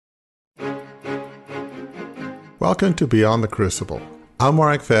Welcome to Beyond the Crucible. I'm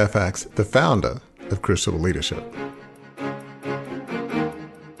Warwick Fairfax, the founder of Crucible Leadership.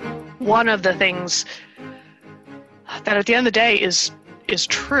 One of the things that at the end of the day is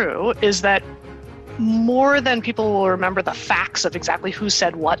true is that more than people will remember the facts of exactly who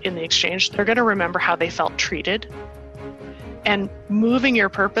said what in the exchange, they're going to remember how they felt treated. And moving your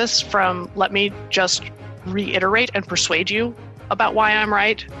purpose from let me just reiterate and persuade you about why I'm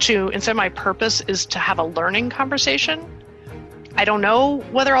right to instead my purpose is to have a learning conversation. I don't know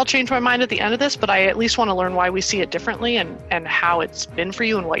whether I'll change my mind at the end of this, but I at least want to learn why we see it differently and how it's been for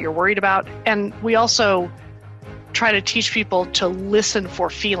you and what you're worried about. And we also try to teach people to listen for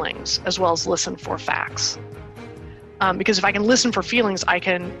feelings as well as listen for facts. Because if I can listen for feelings, I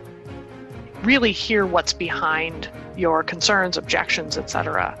can really hear what's behind your concerns, objections,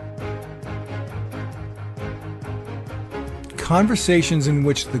 etc. Conversations in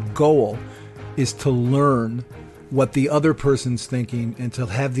which the goal is to learn what the other person's thinking and to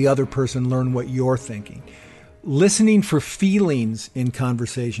have the other person learn what you're thinking. Listening for feelings in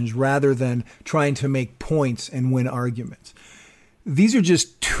conversations rather than trying to make points and win arguments. These are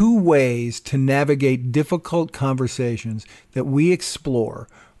just two ways to navigate difficult conversations that we explore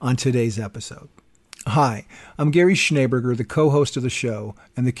on today's episode. Hi, I'm Gary Schneeberger, the co-host of the show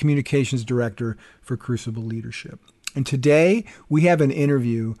and the communications director for Crucible Leadership. And today we have an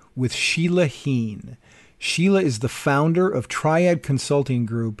interview with Sheila Heen. Sheila is the founder of Triad Consulting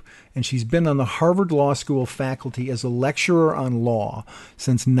Group, and she's been on the Harvard Law School faculty as a lecturer on law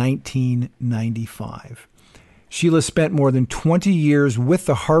since 1995. Sheila spent more than 20 years with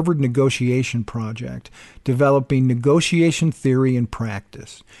the Harvard Negotiation Project, developing negotiation theory and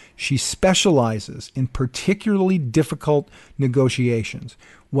practice. She specializes in particularly difficult negotiations,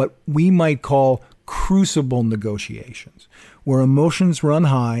 what we might call crucible negotiations, where emotions run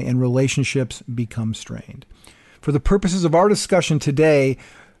high and relationships become strained. For the purposes of our discussion today,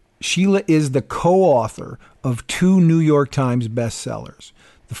 Sheila is the co-author of 2 New York Times bestsellers.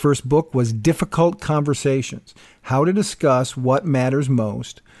 The first book was Difficult Conversations, How to Discuss What Matters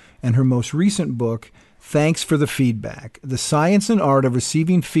Most, and her most recent book, Thanks for the Feedback, The Science and Art of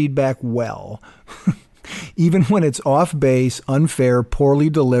Receiving Feedback Well, even when it's off base, unfair, poorly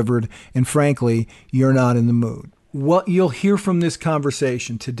delivered, and frankly, you're not in the mood. What you'll hear from this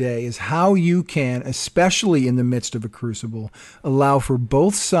conversation today is how you can, especially in the midst of a crucible, allow for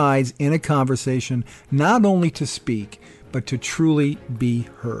both sides in a conversation not only to speak, but to truly be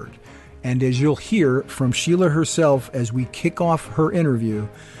heard. And as you'll hear from Sheila herself as we kick off her interview,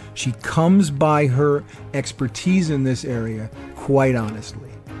 she comes by her expertise in this area quite honestly.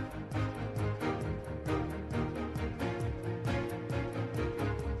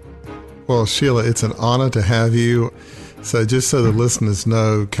 Well, Sheila, it's an honor to have you. So just so the listeners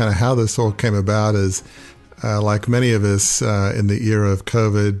know kind of how this all came about is, like many of us in the era of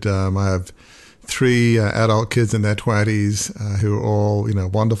COVID, I have 3 adult kids in their 20s who are all,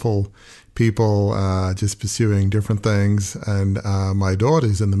 wonderful people just pursuing different things. And my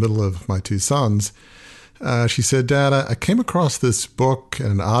daughter's in the middle of my 2 sons. She said, Dad, I came across this book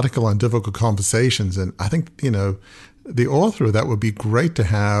and an article on difficult conversations. And I think, the author of that would be great to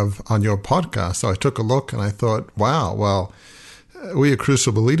have on your podcast. So I took a look and I thought, wow, well, we at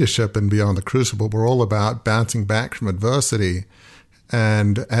Crucible Leadership and Beyond the Crucible, we're all about bouncing back from adversity.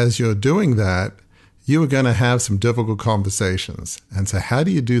 And as you're doing that, you are going to have some difficult conversations. And so how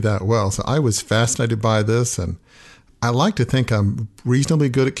do you do that well? So I was fascinated by this, and I like to think I'm reasonably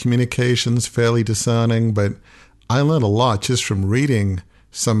good at communications, fairly discerning, but I learned a lot just from reading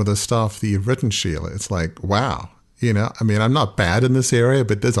some of the stuff that you've written, Sheila. It's like, wow. I'm not bad in this area,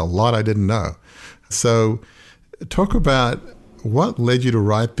 but there's a lot I didn't know. So talk about what led you to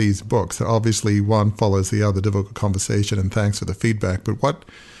write these books. Obviously, one follows the other, Difficult Conversation and Thanks for the Feedback. But what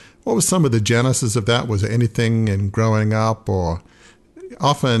was some of the genesis of that? Was there anything in growing up, or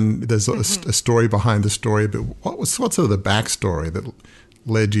often there's a story behind the story, but what's sort of the backstory that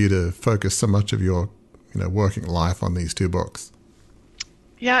led you to focus so much of your working life on these 2 books?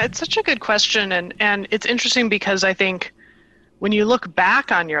 Yeah, it's such a good question. And it's interesting because I think when you look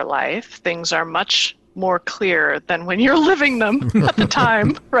back on your life, things are much more clear than when you're living them at the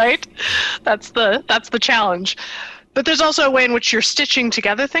time, right? That's the challenge. But there's also a way in which you're stitching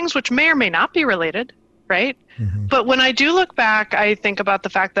together things which may or may not be related, right? Mm-hmm. But when I do look back, I think about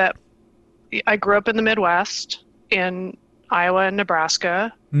the fact that I grew up in the Midwest, in Iowa and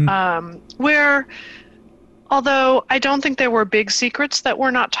Nebraska, where although I don't think there were big secrets that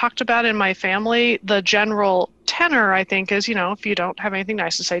were not talked about in my family, the general tenor, I think, is, if you don't have anything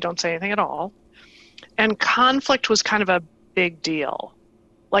nice to say, don't say anything at all. And conflict was kind of a big deal.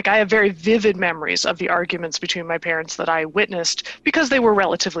 Like, I have very vivid memories of the arguments between my parents that I witnessed because they were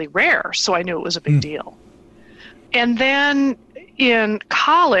relatively rare, so I knew it was a big deal. And then in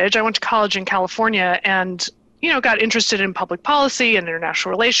college, I went to college in California and, got interested in public policy and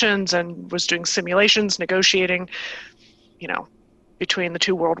international relations and was doing simulations, negotiating, between the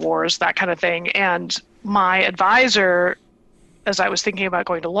two world wars, that kind of thing. And my advisor, as I was thinking about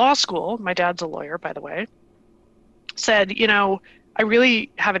going to law school, my dad's a lawyer, by the way, said, I really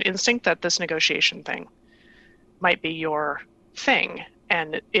have an instinct that this negotiation thing might be your thing.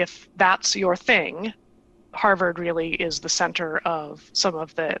 And if that's your thing, Harvard really is the center of some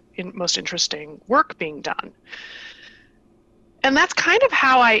of the most interesting work being done. And that's kind of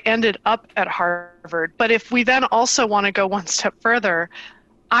how I ended up at Harvard. But if we then also want to go one step further,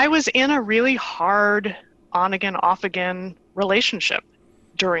 I was in a really hard on-again, off-again relationship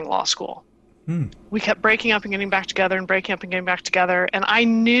during law school. We kept breaking up and getting back together and breaking up and getting back together. And I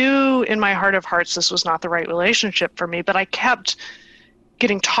knew in my heart of hearts this was not the right relationship for me, but I kept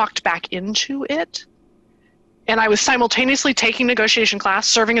getting talked back into it. And I was simultaneously taking negotiation class,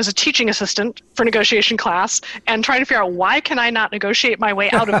 serving as a teaching assistant for negotiation class, and trying to figure out, why can I not negotiate my way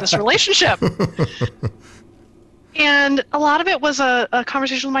out of this relationship? And a lot of it was a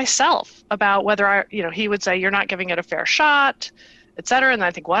conversation with myself about whether he would say, you're not giving it a fair shot, et cetera. And I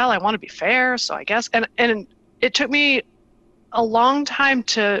think, well, I want to be fair, so I guess. And it took me a long time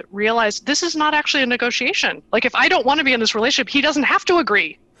to realize this is not actually a negotiation. Like, if I don't want to be in this relationship, he doesn't have to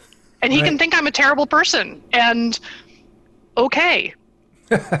agree. And he can think I'm a terrible person. And okay,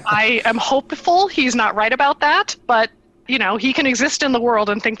 I am hopeful he's not right about that, but he can exist in the world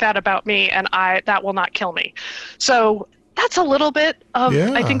and think that about me, and that will not kill me. So that's a little bit of,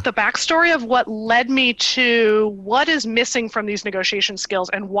 I think, the backstory of what led me to what is missing from these negotiation skills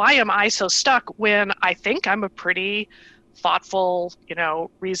and why am I so stuck when I think I'm a pretty thoughtful,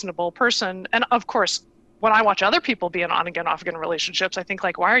 reasonable person. And of course, when I watch other people be in on-again, off-again relationships, I think,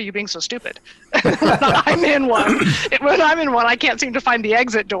 like, why are you being so stupid? When I'm in one, I can't seem to find the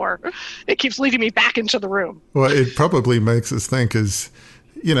exit door. It keeps leading me back into the room. Well, it probably makes us think as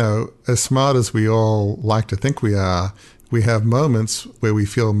smart as we all like to think we are, we have moments where we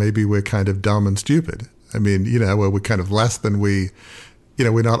feel maybe we're kind of dumb and stupid. I mean, where we're kind of less than we're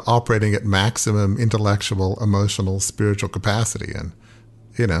not operating at maximum intellectual, emotional, spiritual capacity. And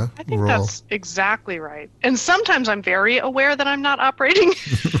I think that's exactly right. And sometimes I'm very aware that I'm not operating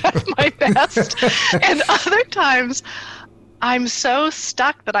at my best. And other times I'm so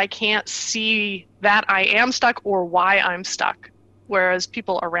stuck that I can't see that I am stuck or why I'm stuck, whereas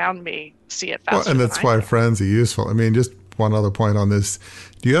people around me see it faster. Well, and that's why friends are useful. I mean, just one other point on this.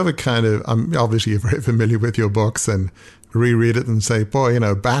 Do you ever kind of, obviously you're very familiar with your books and reread it and say, boy,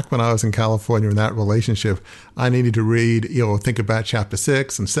 back when I was in California in that relationship, I needed to read, think about chapter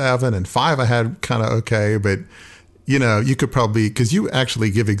 6 and 7 and 5 I had kind of okay, but, you could probably, because you actually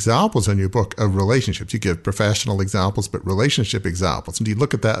give examples in your book of relationships. You give professional examples, but relationship examples. And you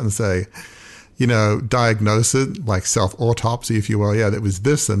look at that and say, diagnose it, like self-autopsy, if you will. Yeah, there was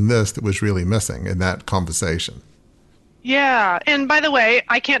this and this that was really missing in that conversation. Yeah. And by the way,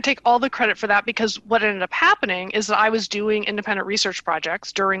 I can't take all the credit for that because what ended up happening is that I was doing independent research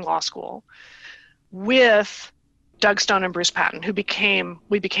projects during law school with Doug Stone and Bruce Patton,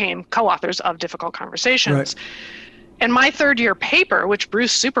 we became co-authors of Difficult Conversations. Right. And my third year paper, which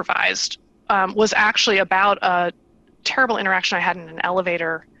Bruce supervised, was actually about a terrible interaction I had in an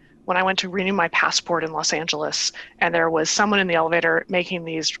elevator when I went to renew my passport in Los Angeles. And there was someone in the elevator making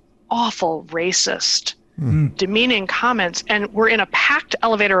these awful racist demeaning comments, and we're in a packed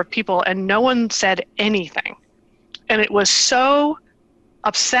elevator of people and no one said anything. And it was so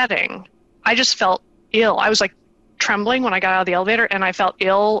upsetting. I just felt ill. I was like trembling when I got out of the elevator, and I felt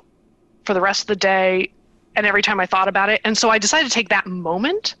ill for the rest of the day and every time I thought about it. And so I decided to take that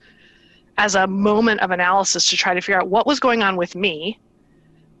moment as a moment of analysis to try to figure out what was going on with me,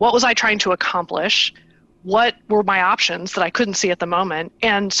 what was I trying to accomplish, what were my options that I couldn't see at the moment.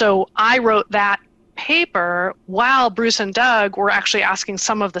 And so I wrote that paper while Bruce and Doug were actually asking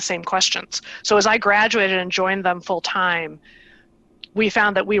some of the same questions. So as I graduated and joined them full time, we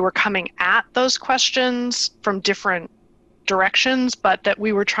found that we were coming at those questions from different directions, but that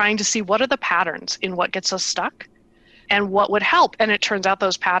we were trying to see what are the patterns in what gets us stuck and what would help. And it turns out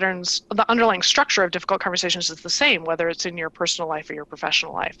those patterns, the underlying structure of Difficult Conversations is the same, whether it's in your personal life or your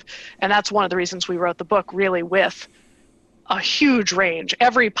professional life. And that's one of the reasons we wrote the book, really with a huge range,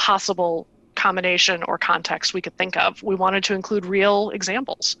 every possible combination or context we could think of. We wanted to include real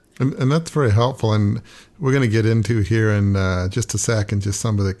examples. And that's very helpful. And we're going to get into here in just a second, just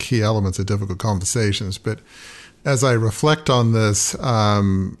some of the key elements of Difficult Conversations. But as I reflect on this,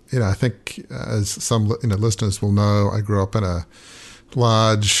 I think as some listeners will know, I grew up in a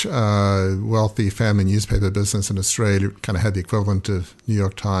large, wealthy family newspaper business in Australia. Kind of had the equivalent of New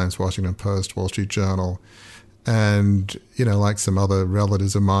York Times, Washington Post, Wall Street Journal. And, like some other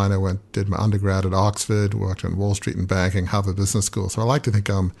relatives of mine, I did my undergrad at Oxford, worked on Wall Street and banking, Harvard Business School. So I like to think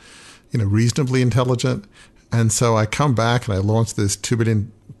I'm, reasonably intelligent. And so I come back and I launched this $2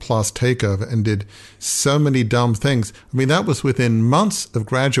 billion plus takeover and did so many dumb things. I mean, that was within months of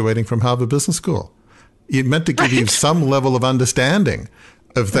graduating from Harvard Business School. It meant to give you some level of understanding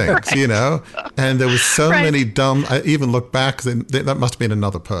of things, and there was so many dumb, I even look back, that must have been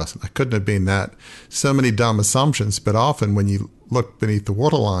another person. I couldn't have been that. So many dumb assumptions, but often when you look beneath the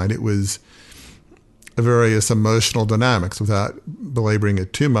waterline, it was various emotional dynamics. Without belaboring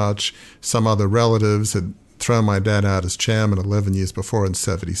it too much, some other relatives had thrown my dad out as chairman 11 years before in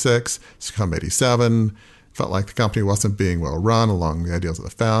 76. It's come 87. Felt like the company wasn't being well run along the ideals of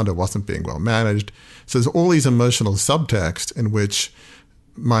the founder, wasn't being well managed. So there's all these emotional subtext in which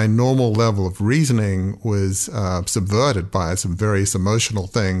my normal level of reasoning was subverted by some various emotional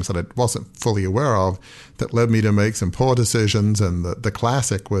things that I wasn't fully aware of that led me to make some poor decisions. And the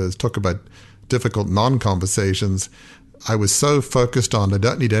classic was, talk about difficult non-conversations. I was so focused on, I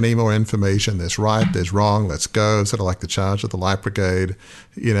don't need any more information. There's right, there's wrong, let's go. Sort of like the charge of the Light Brigade,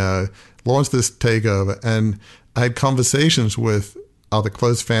 launched this takeover. And I had conversations with other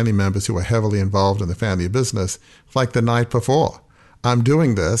close family members who were heavily involved in the family business, like the night before. I'm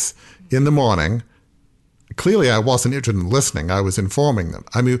doing this in the morning. Clearly, I wasn't interested in listening. I was informing them.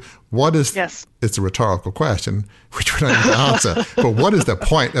 I mean, what is, yes. It's a rhetorical question, which we don't need to answer, but what is the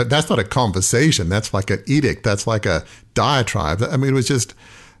point? That's not a conversation. That's like an edict. That's like a diatribe. I mean, I just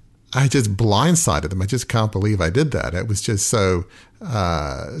blindsided them. I just can't believe I did that. It was just so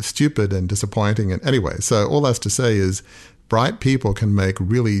stupid and disappointing. And anyway, so all that's to say is bright people can make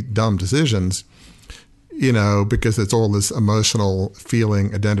really dumb decisions, because it's all this emotional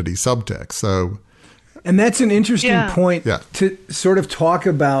feeling, identity subtext. So, and that's an interesting point Yeah. to sort of talk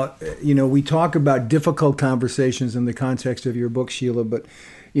about. We talk about difficult conversations in the context of your book, Sheila, but,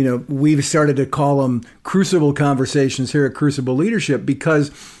 we've started to call them crucible conversations here at Crucible Leadership because,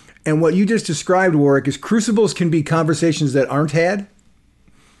 and what you just described, Warwick, is crucibles can be conversations that aren't had,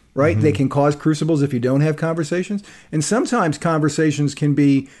 right? Mm-hmm. They can cause crucibles if you don't have conversations. And sometimes conversations can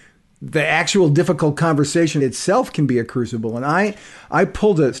be, the actual difficult conversation itself can be a crucible. And I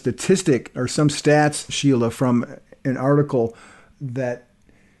pulled a statistic or some stats, Sheila, from an article that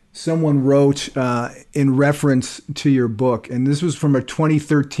someone wrote in reference to your book. And this was from a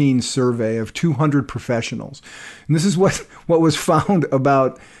 2013 survey of 200 professionals. And this is what was found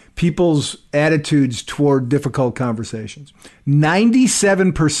about people's attitudes toward difficult conversations.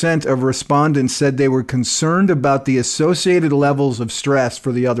 97% of respondents said they were concerned about the associated levels of stress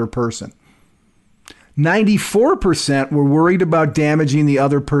for the other person. 94% were worried about damaging the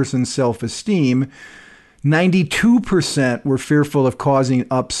other person's self-esteem. 92% were fearful of causing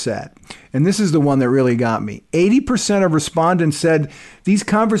upset. And this is the one that really got me. 80% of respondents said these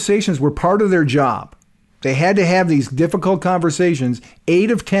conversations were part of their job. They had to have these difficult conversations.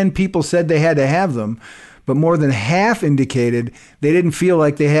 8 of 10 people said they had to have them, but more than half indicated they didn't feel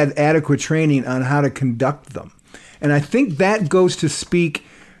like they had adequate training on how to conduct them. And I think that goes to speak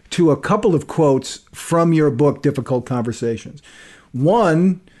to a couple of quotes from your book, Difficult Conversations.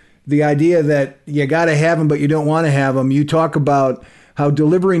 One, the idea that you got to have them, but you don't want to have them. You talk about how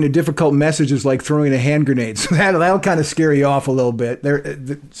delivering a difficult message is like throwing a hand grenade. So that'll kind of scare you off a little bit.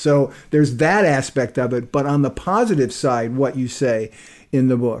 So there's that aspect of it. But on the positive side, what you say in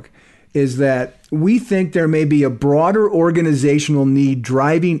the book is that we think there may be a broader organizational need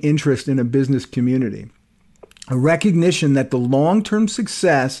driving interest in a business community. A recognition that the long-term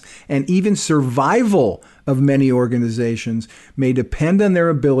success and even survival of many organizations may depend on their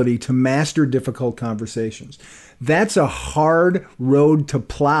ability to master difficult conversations. That's a hard road to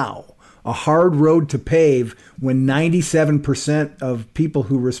plow, a hard road to pave when 97% of people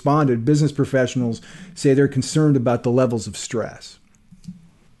who responded, business professionals, say they're concerned about the levels of stress.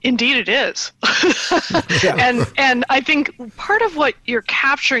 Indeed it is. Yeah. And I think part of what you're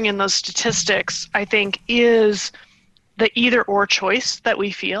capturing in those statistics, I think, is the either or choice that we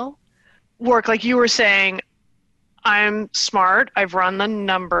feel. Work, like you were saying, I'm smart, I've run the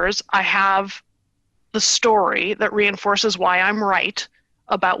numbers, I have the story that reinforces why I'm right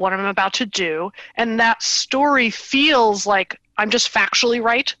about what I'm about to do, and that story feels like I'm just factually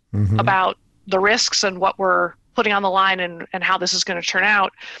right about the risks and what we're putting on the line and how this is going to turn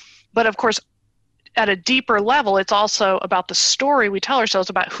out. But of course, at a deeper level, it's also about the story we tell ourselves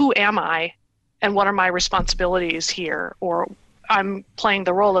about who am I And what are my responsibilities here? Or I'm playing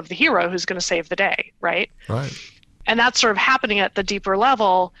the role of the hero who's going to save the day, right? Right. And that's sort of happening at the deeper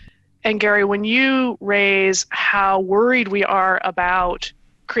level. And Gary, when you raise how worried we are about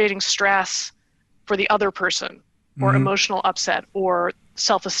creating stress for the other person, or emotional upset, or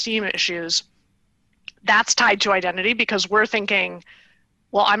self-esteem issues, that's tied to identity, because we're thinking,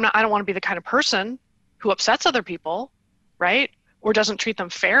 well, I don't want to be the kind of person who upsets other people, right? Or doesn't treat them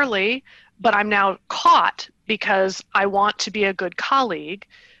fairly, but I'm now caught because I want to be a good colleague,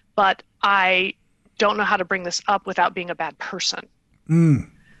 but I don't know how to bring this up without being a bad person.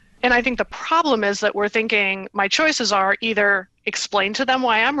 And I think the problem is that we're thinking my choices are either explain to them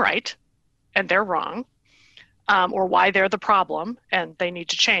why I'm right and they're wrong, or why they're the problem and they need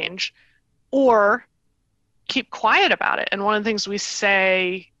to change, or keep quiet about it. And one of the things we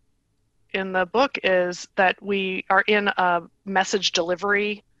say in the book is that we are in a message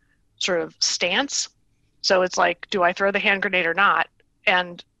delivery sort of stance. So it's like, do I throw the hand grenade or not?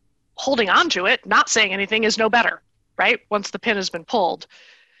 And holding on to it, not saying anything, is no better, right? Once the pin has been pulled,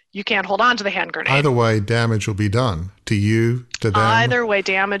 you can't hold on to the hand grenade. Either way, damage will be done to you, to them. Either way,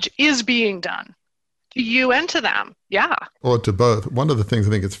 damage is being done to you and to them. Yeah. Or to both. One of the things I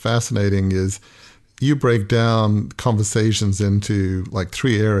think is fascinating is you break down conversations into like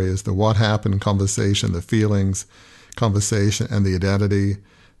 3 areas: the what happened conversation, the feelings conversation, and the identity.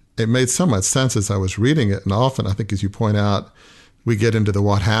 It made so much sense as I was reading it. And often, I think, as you point out, we get into the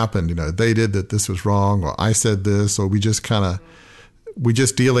what happened. You know, they did that, this was wrong, or I said this, or we just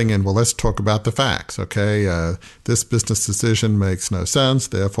dealing in, well, let's talk about the facts, okay? This business decision makes no sense,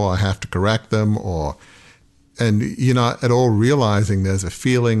 therefore I have to correct them, and you're not at all realizing there's a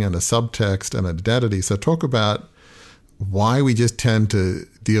feeling and a subtext and an identity. So talk about why we just tend to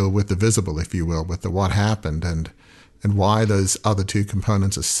deal with the visible, if you will, with the what happened, and why those other 2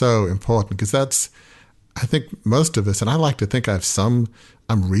 components are so important, because that's, I think most of us, and I like to think I'm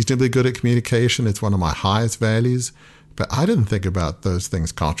reasonably good at communication. It's one of my highest values, but I didn't think about those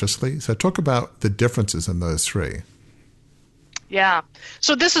things consciously. So talk about the differences in those 3. Yeah.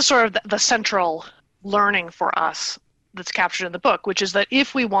 So this is sort of the central learning for us that's captured in the book, which is that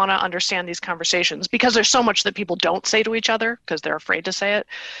if we want to understand these conversations, because there's so much that people don't say to each other because they're afraid to say it,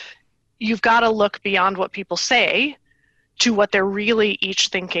 you've got to look beyond what people say to what they're really each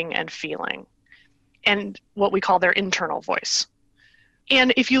thinking and feeling, and what we call their internal voice.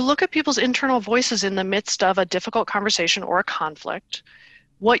 And if you look at people's internal voices in the midst of a difficult conversation or a conflict,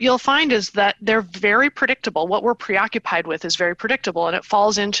 what you'll find is that they're very predictable. What we're preoccupied with is very predictable, and it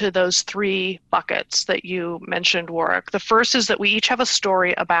falls into those 3 buckets that you mentioned, Warwick. The first is that we each have a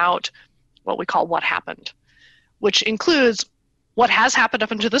story about what we call what happened, which includes what has happened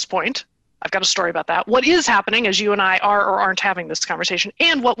up until this point. I've got a story about that. What is happening as you and I are or aren't having this conversation,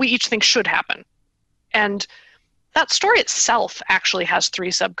 and what we each think should happen. And that story itself actually has 3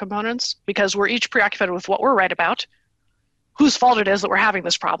 subcomponents, because we're each preoccupied with what we're right about, whose fault it is that we're having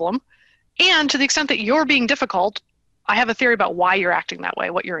this problem, and to the extent that you're being difficult, I have a theory about why you're acting that way,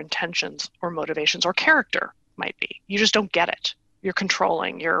 what your intentions or motivations or character might be. You just don't get it. You're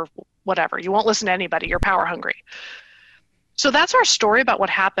controlling, you're whatever. You won't listen to anybody, you're power hungry. So that's our story about what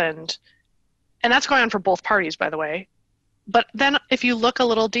happened, and that's going on for both parties, by the way. But then if you look a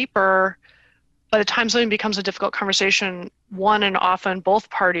little deeper, by the time something becomes a difficult conversation, one and often both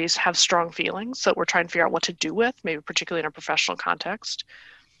parties have strong feelings that we're trying to figure out what to do with, maybe particularly in a professional context.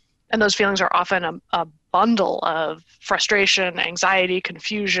 And those feelings are often a bundle of frustration, anxiety,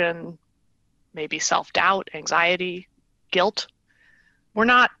 confusion, maybe self-doubt, anxiety, guilt. We're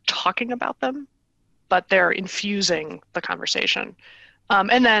not talking about them, but they're infusing the conversation.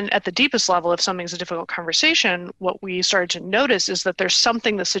 And then at the deepest level, if something's a difficult conversation, what we started to notice is that there's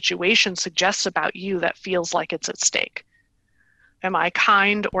something the situation suggests about you that feels like it's at stake. Am I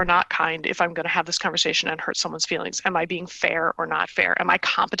kind or not kind if I'm going to have this conversation and hurt someone's feelings? Am I being fair or not fair? Am I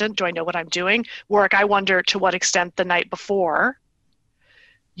competent? Do I know what I'm doing? Warwick, I wonder to what extent the night before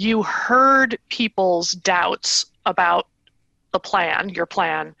you heard people's doubts about the plan, your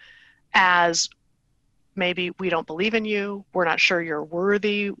plan, as maybe we don't believe in you, we're not sure you're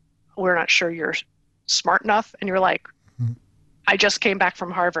worthy, we're not sure you're smart enough, and you're like, I just came back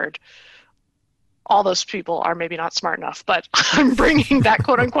from Harvard. All those people are maybe not smart enough, but I'm bringing that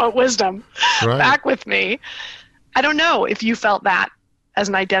quote unquote wisdom back with me. I don't know if you felt that as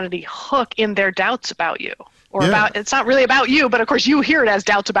an identity hook in their doubts about you, or about, it's not really about you, but of course you hear it as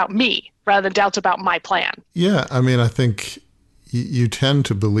doubts about me rather than doubts about my plan. Yeah, I mean, I think you tend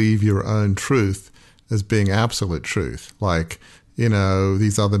to believe your own truth as being absolute truth. Like, you know,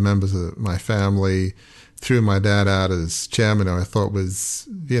 these other members of my family, threw my dad out as chairman, who I thought was,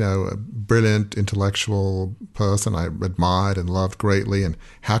 a brilliant intellectual person I admired and loved greatly. And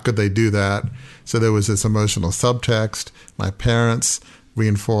how could they do that? So there was this emotional subtext. My parents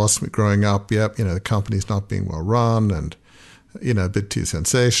reinforced me growing up, the company's not being well run and, a bit too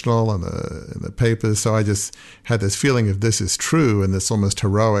sensational in the papers. So I just had this feeling of this is true and this almost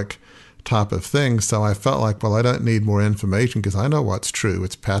heroic type of thing. So I felt like, well, I don't need more information because I know what's true.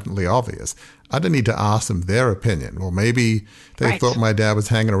 It's patently obvious. I didn't need to ask them their opinion. Well, maybe they thought my dad was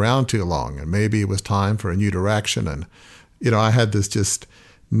hanging around too long and maybe it was time for a new direction. And, I had this just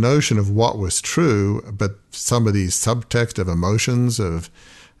notion of what was true, but some of these subtext of emotions of,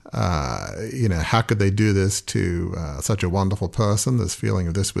 how could they do this to such a wonderful person? This feeling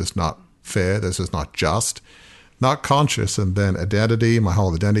of this was not fair, this was not just, not conscious. And then identity, my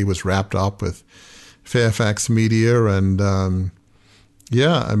whole identity was wrapped up with Fairfax Media. And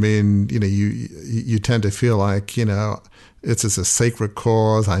you tend to feel like, it's a sacred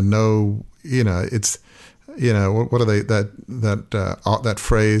cause. I know, it's, what are they, that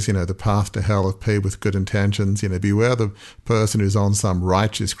phrase, the path to hell is paved with good intentions, beware the person who's on some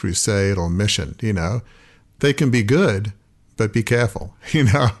righteous crusade or mission, they can be good, but be careful,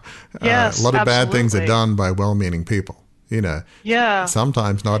 Yes, a lot of bad things are absolutely. done by well-meaning people, Yeah.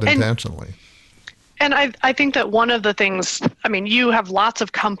 sometimes not intentionally. And I think that one of the things, you have lots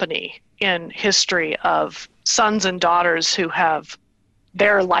of company in history of sons and daughters who have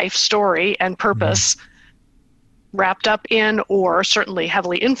their life story and purpose wrapped up in, or certainly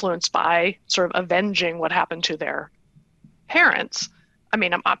heavily influenced by, sort of avenging what happened to their parents.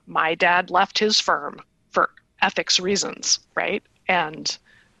 My dad left his firm for ethics reasons, right? And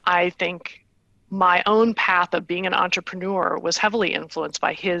I think my own path of being an entrepreneur was heavily influenced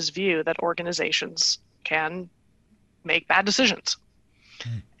by his view that organizations can make bad decisions.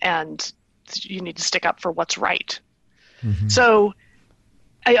 And you need to stick up for what's right. So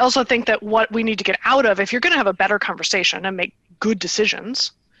I also think that what we need to get out of, if you're going to have a better conversation and make good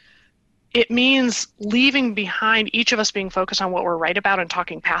decisions, it means leaving behind each of us being focused on what we're right about and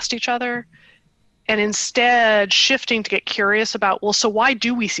talking past each other, and instead shifting to get curious about, well, so why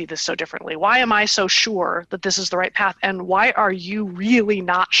do we see this so differently? Why am I so sure that this is the right path? And why are you really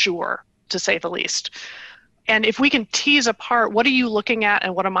not sure, to say the least? And if we can tease apart, what are you looking at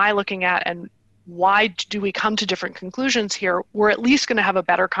and what am I looking at, and why do we come to different conclusions here, we're at least going to have a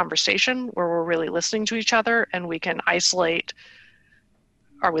better conversation where we're really listening to each other and we can isolate,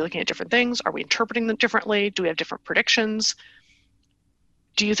 are we looking at different things? Are we interpreting them differently? Do we have different predictions?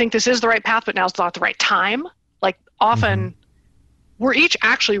 Do you think this is the right path, but now's not the right time? Like often we're each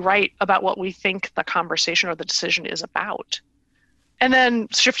actually right about what we think the conversation or the decision is about. And then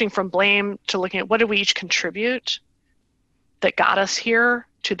shifting from blame to looking at what did we each contribute that got us here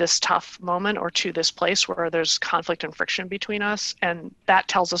to this tough moment or to this place where there's conflict and friction between us. And that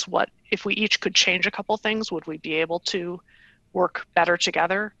tells us what, if we each could change a couple things, would we be able to work better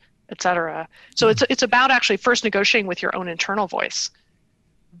together, et cetera. So it's about actually first negotiating with your own internal voice,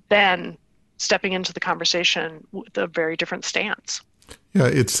 then stepping into the conversation with a very different stance. Yeah,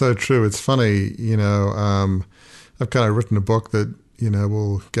 it's so true. It's funny, I've kind of written a book that,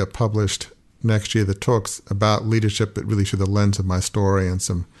 will get published next year that talks about leadership, but really through the lens of my story and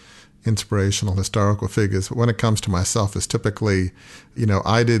some inspirational historical figures. But when it comes to myself, it's typically,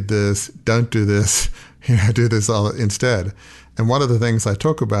 I did this, don't do this, do this all instead. And one of the things I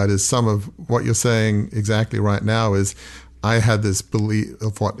talk about is some of what you're saying exactly right now is I had this belief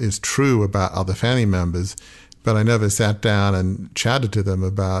of what is true about other family members, but I never sat down and chatted to them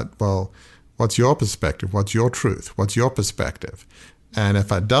about, well, what's your perspective? What's your truth? What's your perspective? And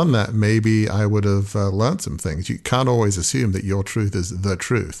if I'd done that, maybe I would have learned some things. You can't always assume that your truth is the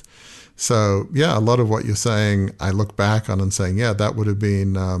truth. So, yeah, a lot of what you're saying, I look back on and saying, yeah, that would have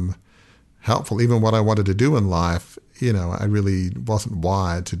been helpful. Even what I wanted to do in life, I really wasn't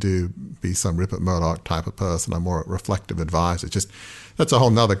wired to be some Rupert Murdoch type of person. I'm more a reflective advisor. That's a whole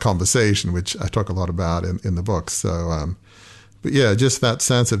nother conversation, which I talk a lot about in the book. So, but yeah, just that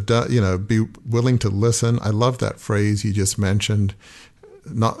sense of, be willing to listen. I love that phrase you just mentioned,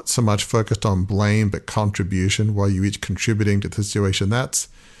 not so much focused on blame, but contribution, while you each contributing to the situation.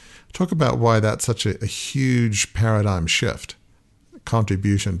 Talk about why that's such a huge paradigm shift,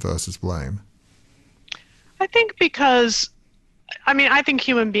 contribution versus blame. I think because, I think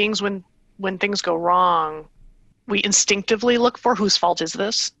human beings, when things go wrong, we instinctively look for whose fault is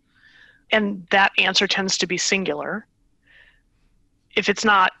this? And that answer tends to be singular. If it's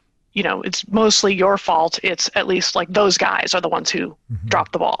not, it's mostly your fault, it's at least like those guys are the ones who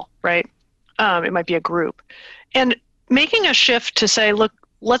dropped the ball, right? It might be a group. And making a shift to say, look,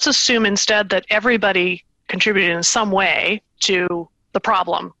 let's assume instead that everybody contributed in some way to the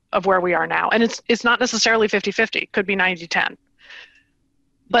problem of where we are now. And it's not necessarily 50-50. It could be 90-10.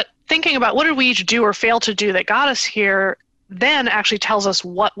 But thinking about what did we each do or fail to do that got us here then actually tells us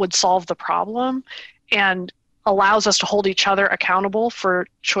what would solve the problem and allows us to hold each other accountable for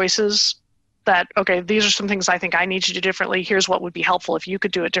choices that, okay, these are some things I think I need to do differently. Here's what would be helpful if you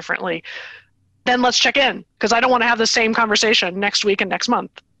could do it differently. Then let's check in, because I don't want to have the same conversation next week and next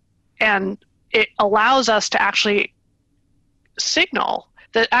month. And it allows us to actually signal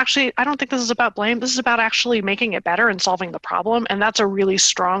that actually, I don't think this is about blame. This is about actually making it better and solving the problem. And that's a really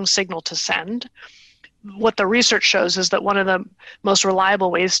strong signal to send. What the research shows is that one of the most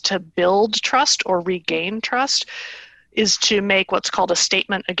reliable ways to build trust or regain trust is to make what's called a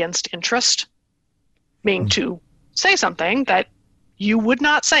statement against interest, meaning to say something that you would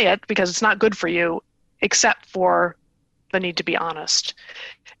not say it because it's not good for you, except for the need to be honest.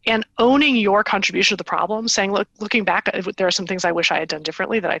 And owning your contribution to the problem, saying, look, looking back, there are some things I wish I had done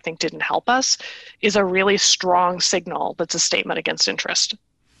differently that I think didn't help us, is a really strong signal that's a statement against interest.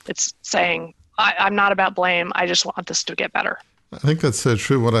 It's saying, I'm not about blame. I just want this to get better. I think that's so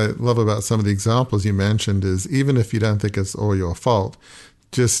true. What I love about some of the examples you mentioned is even if you don't think it's all your fault,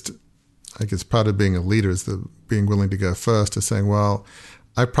 just I guess part of being a leader is the being willing to go first, to saying, well,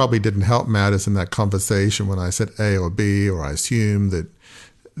 I probably didn't help matters in that conversation when I said A or B, or I assumed that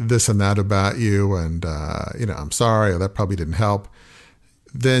this and that about you, and I'm sorry, or that probably didn't help.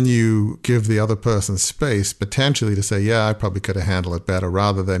 Then you give the other person space potentially to say, yeah, I probably could have handled it better,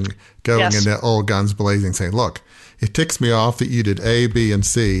 rather than going in there all guns blazing saying, look, it ticks me off that you did A, B, and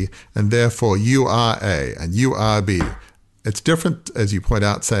C, and therefore you are A and you are B. It's different, as you point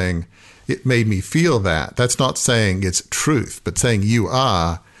out, saying it made me feel that. That's not saying it's truth, but saying you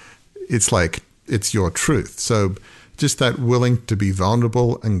are, it's like it's your truth. So just that willing to be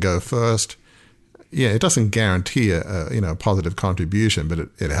vulnerable and go first. Yeah, it doesn't guarantee a positive contribution, but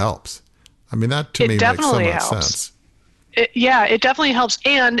it helps. I mean, that to me makes so much sense. It definitely helps.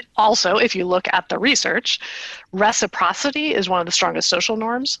 And also, if you look at the research, reciprocity is one of the strongest social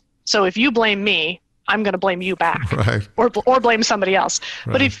norms. So if you blame me, I'm going to blame you back, right, or blame somebody else.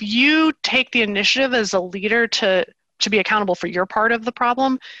 Right. But if you take the initiative as a leader to be accountable for your part of the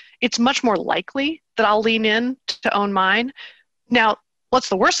problem, it's much more likely that I'll lean in to own mine. Now, what's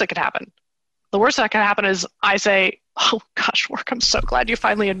the worst that could happen? The worst that could happen is I say, oh gosh, Work, I'm so glad you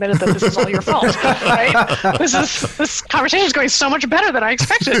finally admitted that this is all your fault, right? This conversation is going so much better than I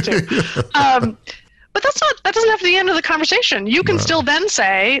expected it to. But that doesn't have to be the end of the conversation. You can still then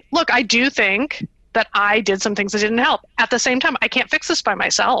say, look, I do think that I did some things that didn't help. At the same time, I can't fix this by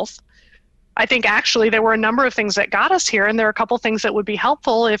myself. I think actually there were a number of things that got us here, and there are a couple things that would be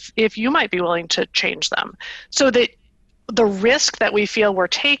helpful if you might be willing to change them. So that the risk that we feel we're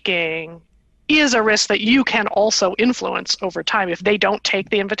taking is a risk that you can also influence over time. If they don't take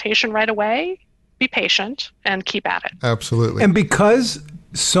the invitation right away, be patient and keep at it. Absolutely. And because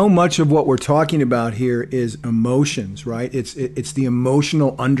so much of what we're talking about here is emotions, right? It's the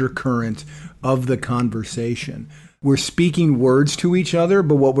emotional undercurrent of the conversation. We're speaking words to each other,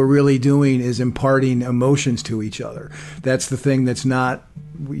 but what we're really doing is imparting emotions to each other. That's the thing that's not,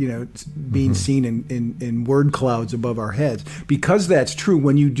 being seen in word clouds above our heads. Because that's true,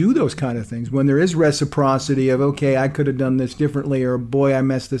 when you do those kind of things, when there is reciprocity of, okay, I could have done this differently, or boy, I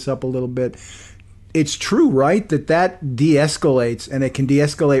messed this up a little bit, it's true, right, that de-escalates, and it can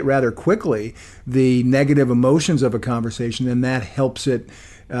de-escalate rather quickly, the negative emotions of a conversation, and that helps it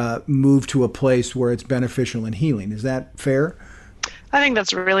move to a place where it's beneficial and healing. Is that fair? I think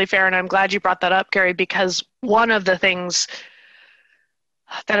that's really fair, and I'm glad you brought that up, Gary, because one of the things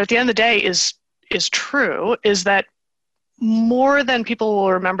that at the end of the day is true is that more than people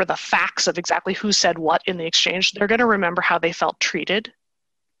will remember the facts of exactly who said what in the exchange, they're going to remember how they felt treated.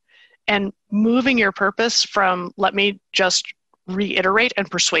 And moving your purpose from let me just reiterate and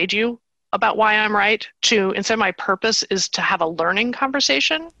persuade you about why I'm right to instead my purpose is to have a learning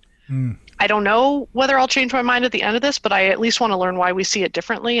conversation. I don't know whether I'll change my mind at the end of this, but I at least want to learn why we see it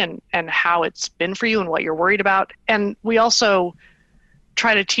differently and how it's been for you and what you're worried about. And we also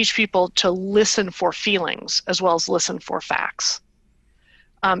try to teach people to listen for feelings as well as listen for facts.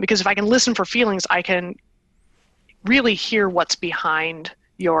 Because if I can listen for feelings, I can really hear what's behind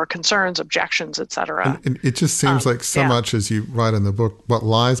your concerns, objections, etc. And it just seems like so much, as you write in the book, what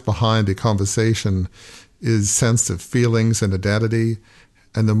lies behind a conversation is sensitive feelings and identity.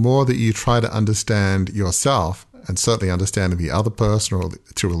 And the more that you try to understand yourself, and certainly understanding the other person or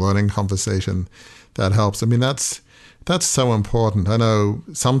through a learning conversation, that helps. I mean, that's so important. I know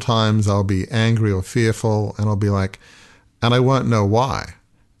sometimes I'll be angry or fearful, and I'll be like, and I won't know why.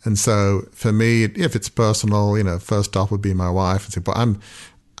 And so for me, if it's personal, first off would be my wife and say, but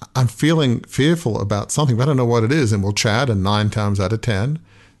I'm feeling fearful about something, but I don't know what it is. And we'll chat, and 9 times out of 10,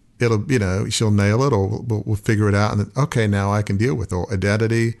 she'll nail it, or we'll figure it out. And then, okay, now I can deal with it. Or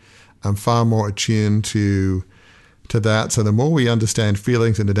identity, I'm far more attuned to that. So the more we understand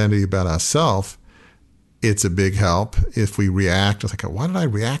feelings and identity about ourselves, it's a big help. If we react, it's like, why did I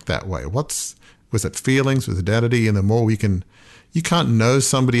react that way? Was it feelings, was it identity? And the more you can't know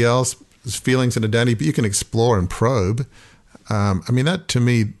somebody else's feelings and identity, but you can explore and probe. That to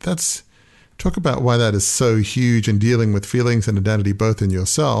me, talk about why that is so huge in dealing with feelings and identity, both in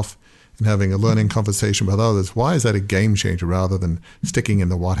yourself and having a learning conversation with others. Why is that a game changer rather than sticking in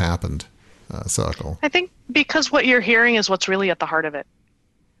the what happened circle? I think because what you're hearing is what's really at the heart of it.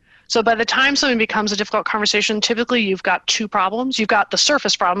 So by the time something becomes a difficult conversation, typically you've got 2 problems. You've got the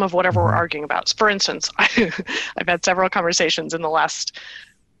surface problem of whatever we're arguing about. For instance, I've had several conversations in the last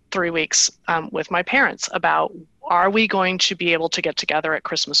 3 weeks with my parents about, are we going to be able to get together at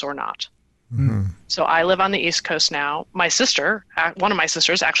Christmas or not? Mm-hmm. So I live on the East Coast now. My sister, one of my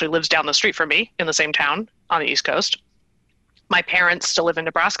sisters, actually lives down the street from me in the same town on the East Coast. My parents still live in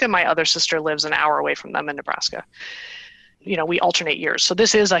Nebraska. My other sister lives an hour away from them in Nebraska. We alternate years. So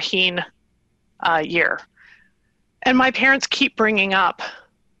this is a heen year. And my parents keep bringing up,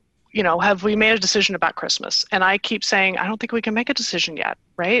 have we made a decision about Christmas? And I keep saying, I don't think we can make a decision yet,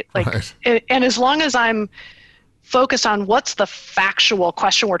 right? Right. And as long as I'm focused on what's the factual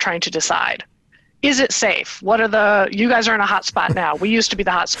question we're trying to decide. Is it safe? You guys are in a hot spot now. We used to be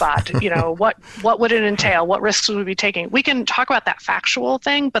the hot spot. What would it entail? What risks would we be taking? We can talk about that factual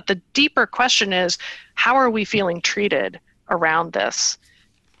thing, but the deeper question is, how are we feeling treated around this?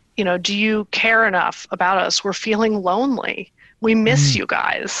 Do you care enough about us? We're feeling lonely. We miss you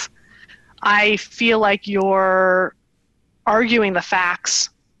guys. I feel like you're arguing the facts,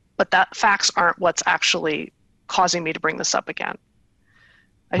 but that facts aren't what's actually causing me to bring this up again.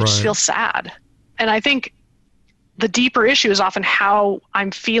 I just feel sad. And I think the deeper issue is often how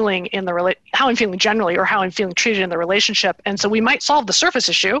I'm feeling how I'm feeling generally, or how I'm feeling treated in the relationship. And so we might solve the surface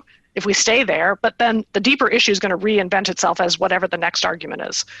issue if we stay there, but then the deeper issue is going to reinvent itself as whatever the next argument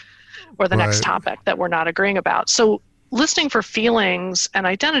is, or the next topic that we're not agreeing about. So listening for feelings and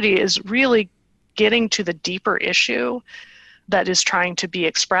identity is really getting to the deeper issue that is trying to be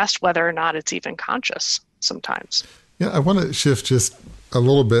expressed, whether or not it's even conscious sometimes. Yeah, I want to shift just a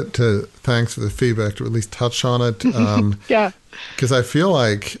little bit to thanks for the feedback, to at least touch on it. Yeah. Because I feel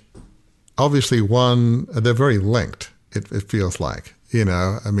like, obviously, they're very linked, it feels like. They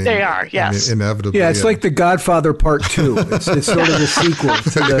are, yes. Inevitably. Yeah, it's like The Godfather Part 2. It's sort of a sequel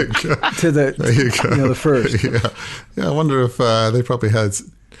to the first. Yeah, I wonder if they probably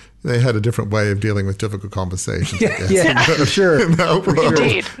had a different way of dealing with difficult conversations. Yeah, for sure.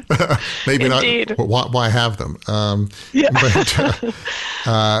 Indeed. Maybe Indeed. not. Why have them?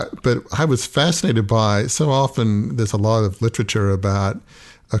 But I was fascinated by, so often there's a lot of literature about,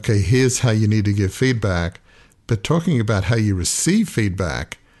 okay, here's how you need to give feedback. But talking about how you receive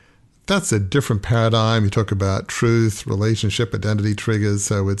feedback, that's a different paradigm. You talk about truth, relationship, identity triggers.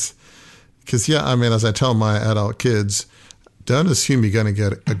 So it's, because, as I tell my adult kids, don't assume you're going to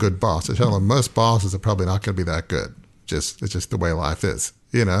get a good boss. I tell them most bosses are probably not going to be that good. It's just the way life is,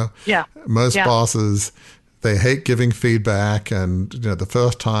 Yeah. Most bosses, they hate giving feedback. And, the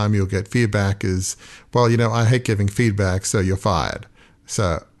first time you'll get feedback is, well, I hate giving feedback, so you're fired.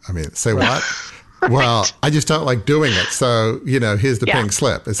 So, say what? Right. Well, I just don't like doing it. So, here's the pink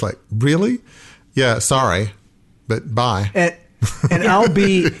slip. It's like, really? Yeah, sorry, but bye. And I'll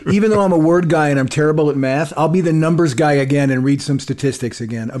be, even though I'm a word guy and I'm terrible at math, I'll be the numbers guy again and read some statistics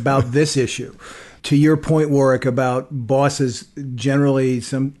again about this issue. To your point, Warwick, about bosses generally,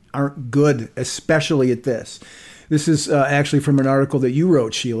 some aren't good, especially at this. This is actually from an article that you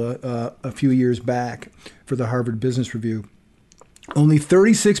wrote, Sheila, a few years back for the Harvard Business Review. Only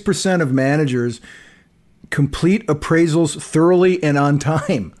 36% of managers complete appraisals thoroughly and on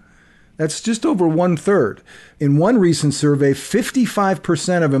time. That's just over 1/3. In one recent survey,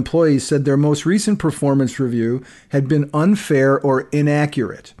 55% of employees said their most recent performance review had been unfair or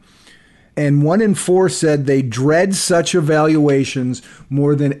inaccurate. And 1 in 4 said they dread such evaluations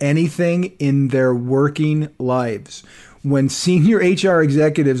more than anything in their working lives. When senior HR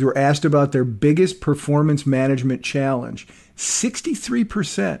executives were asked about their biggest performance management challenge,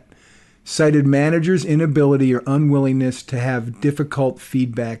 63% cited managers' inability or unwillingness to have difficult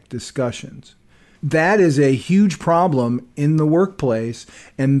feedback discussions. That is a huge problem in the workplace,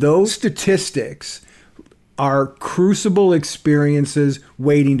 and those statistics are crucible experiences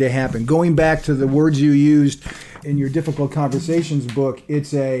waiting to happen. Going back to the words you used, in your difficult conversations book,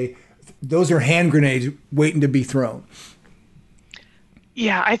 those are hand grenades waiting to be thrown.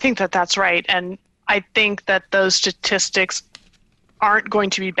 Yeah, I think that that's right. And I think that those statistics aren't going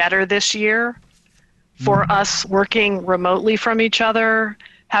to be better this year for us working remotely from each other,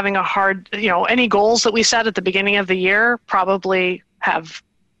 having a hard, any goals that we set at the beginning of the year probably have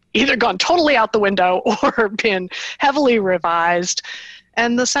either gone totally out the window or been heavily revised.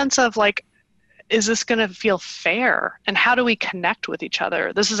 And the sense of like, is this going to feel fair? And how do we connect with each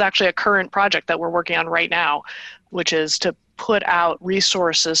other? This is actually a current project that we're working on right now, which is to put out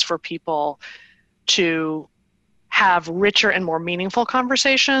resources for people to have richer and more meaningful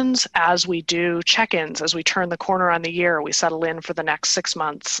conversations as we do check-ins, as we turn the corner on the year, we settle in for the next 6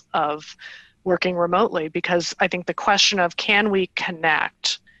 months of working remotely. Because I think the question of can we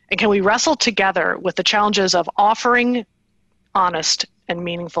connect and can we wrestle together with the challenges of offering honest and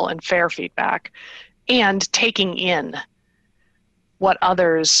meaningful and fair feedback and taking in what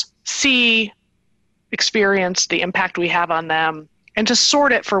others see, experience, the impact we have on them, and to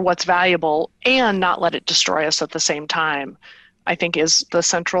sort it for what's valuable and not let it destroy us at the same time, I think is the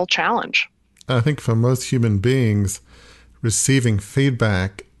central challenge. I think for most human beings, receiving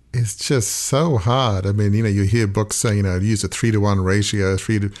feedback is just so hard. I mean, you hear books say, use a 3-to-1 ratio,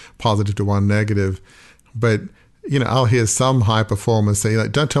 3 positive to 1 negative. But, I'll hear some high performers say,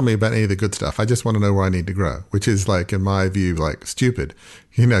 don't tell me about any of the good stuff. I just want to know where I need to grow, which is like, in my view, like stupid.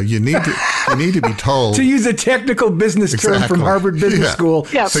 You need to be told. To use a technical business term from Harvard Business School,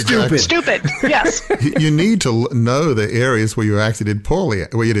 yes, stupid. Stupid, yes. You need to know the areas where you actually did poorly,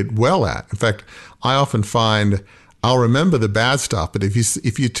 where you did well at. In fact, I often find I'll remember the bad stuff, but if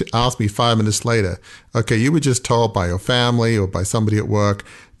you ask me 5 minutes later, okay, you were just told by your family or by somebody at work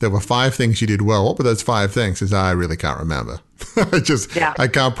there were 5 things you did well. What were those 5 things? I really can't remember. I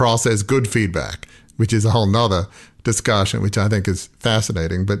can't process good feedback, which is a whole nother discussion, which I think is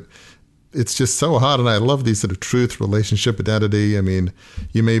fascinating. But it's just so hard, and I love these sort of truth, relationship, identity. I mean,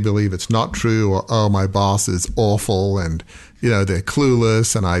 you may believe it's not true, or, oh, my boss is awful, and, they're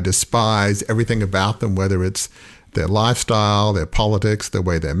clueless, and I despise everything about them, whether it's their lifestyle, their politics, the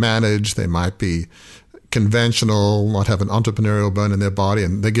way they're managed. They might be conventional, not have an entrepreneurial bone in their body,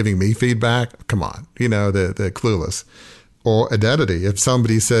 and they're giving me feedback. Come on, they're clueless. Or identity. If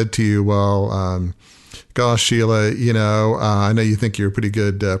somebody said to you, well, gosh, Sheila, I know you think you're a pretty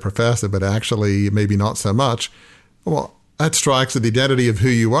good professor, but actually maybe not so much. Well, that strikes at the identity of who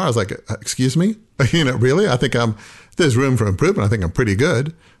you are. I was like, excuse me? Really? I think there's room for improvement. I think I'm pretty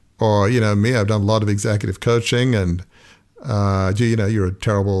good. Or, me, I've done a lot of executive coaching, and, you're a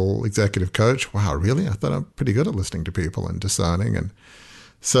terrible executive coach. Wow, really? I thought I'm pretty good at listening to people and discerning. And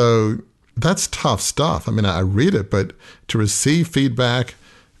so that's tough stuff. I mean, I read it, but to receive feedback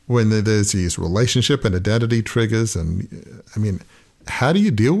when there's these relationship and identity triggers, and I mean, how do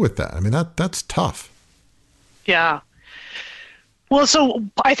you deal with that? I mean, that's tough. Yeah. Well, so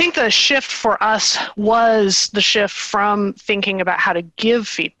I think the shift for us was the shift from thinking about how to give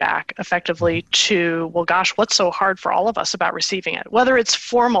feedback effectively to, well, gosh, what's so hard for all of us about receiving it? Whether it's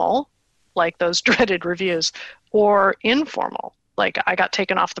formal, like those dreaded reviews, or informal, like I got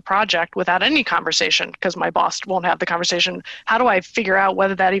taken off the project without any conversation because my boss won't have the conversation. How do I figure out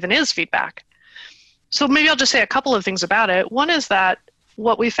whether that even is feedback? So maybe I'll just say a couple of things about it. One is that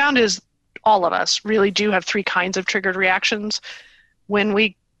what we found is all of us really do have 3 kinds of triggered reactions when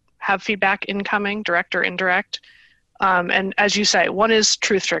we have feedback incoming, direct or indirect. And as you say, one is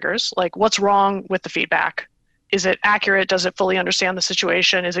truth triggers, like what's wrong with the feedback? Is it accurate? Does it fully understand the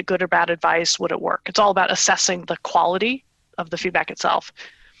situation? Is it good or bad advice? Would it work? It's all about assessing the quality of the feedback itself.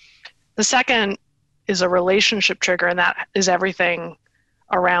 The second is a relationship trigger, and that is everything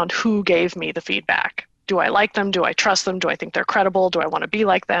around who gave me the feedback. Do I like them? Do I trust them? Do I think they're credible? Do I want to be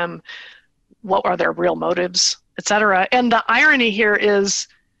like them? What are their real motives, etc.? And the irony here is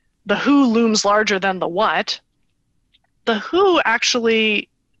the who looms larger than the what. The who actually,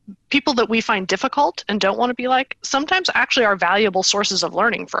 people that we find difficult and don't want to be like, sometimes actually are valuable sources of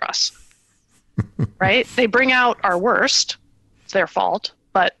learning for us, right? They bring out our worst. It's their fault,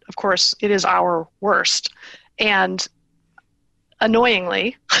 but of course it is our worst. And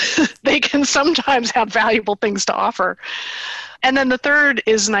annoyingly, they can sometimes have valuable things to offer. And then the third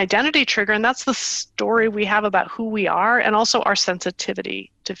is an identity trigger, and that's the story we have about who we are and also our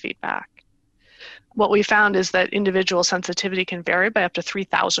sensitivity to feedback. What we found is that individual sensitivity can vary by up to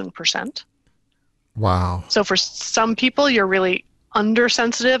 3,000%. Wow. So for some people, you're really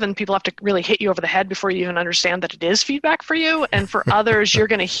undersensitive and people have to really hit you over the head before you even understand that it is feedback for you. And for others, you're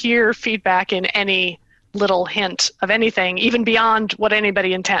going to hear feedback in any little hint of anything, even beyond what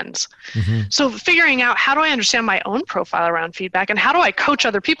anybody intends. So figuring out, how do I understand my own profile around feedback, and how do I coach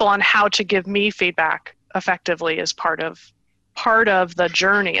other people on how to give me feedback effectively is part of the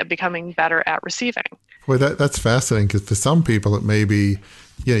journey of becoming better at receiving. Well, that's fascinating, because for some people it may be,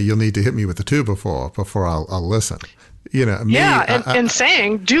 you'll need to hit me with the 2x4 I'll listen. Me, and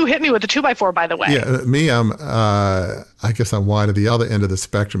saying, do hit me with the 2x4, by the way. Yeah, me, I guess I'm wide at the other end of the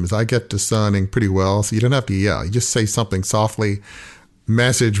spectrum, is I get discerning pretty well, so you don't have to yell. You just say something softly,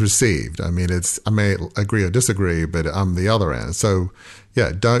 message received. I mean, I may agree or disagree, but I'm the other end. So,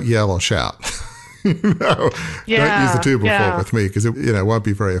 don't yell or shout. Don't use the 2x4 with me, because it won't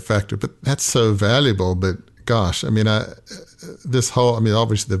be very effective. But that's so valuable. But gosh, I mean,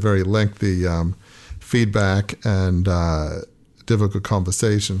 obviously the very lengthy feedback and difficult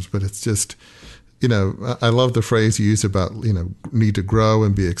conversations, but it's just, I love the phrase you use about, need to grow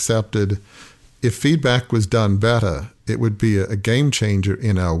and be accepted. If feedback was done better, it would be a game changer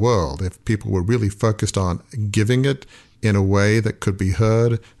in our world. If people were really focused on giving it in a way that could be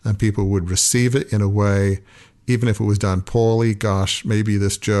heard, and people would receive it in a way, even if it was done poorly, gosh, maybe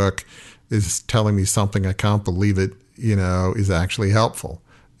this jerk is telling me something, I can't believe it, is actually helpful.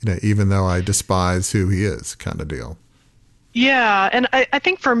 Even though I despise who he is, kind of deal. Yeah, and I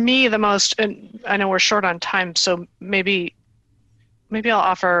think for me the most, and I know we're short on time, so maybe I'll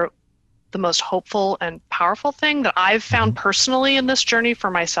offer the most hopeful and powerful thing that I've found personally in this journey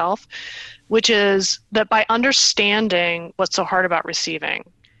for myself, which is that by understanding what's so hard about receiving,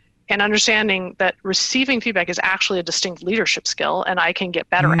 and understanding that receiving feedback is actually a distinct leadership skill, and I can get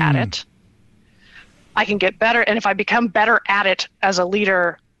better at it. I can get better, and if I become better at it as a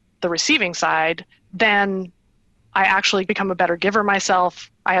leader, the receiving side, then I actually become a better giver myself.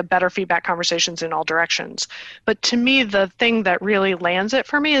 I have better feedback conversations in all directions. But to me, the thing that really lands it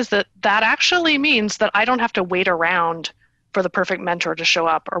for me is that actually means that I don't have to wait around for the perfect mentor to show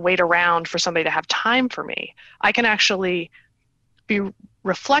up, or wait around for somebody to have time for me. I can actually be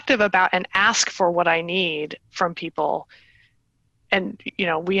reflective about and ask for what I need from people. And,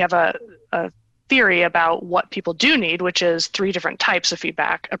 we have a theory about what people do need, which is 3 different types of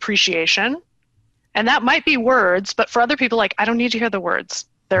feedback. Appreciation, and that might be words, but for other people, like, I don't need to hear the words.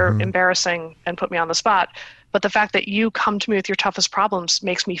 They're embarrassing and put me on the spot. But the fact that you come to me with your toughest problems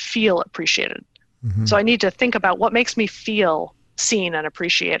makes me feel appreciated. So I need to think about what makes me feel seen and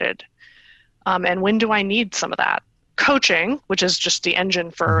appreciated. And when do I need some of that? Coaching, which is just the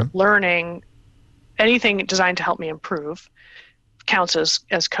engine for learning, anything designed to help me improve, counts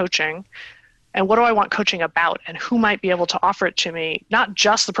as coaching. And what do I want coaching about, and who might be able to offer it to me? Not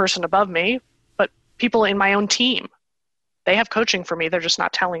just the person above me, but people in my own team. They have coaching for me. They're just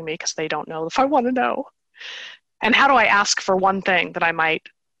not telling me because they don't know if I want to know. And how do I ask for one thing that I might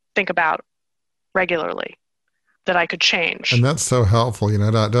think about regularly that I could change? And that's so helpful.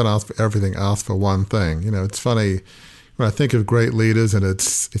 Don't ask for everything, ask for one thing. It's funny when I think of great leaders, and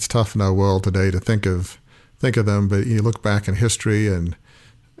it's tough in our world today to think of them, but you look back in history, and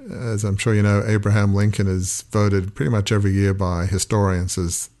as I'm sure you know, Abraham Lincoln is voted pretty much every year by historians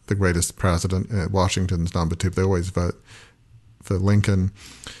as the greatest president. Washington's number 2. They always vote for Lincoln.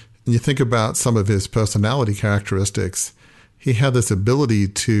 And you think about some of his personality characteristics, he had this ability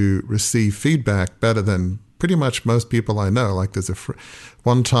to receive feedback better than pretty much most people I know. Like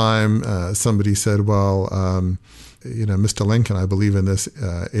one time somebody said, well, Mr. Lincoln, I believe in this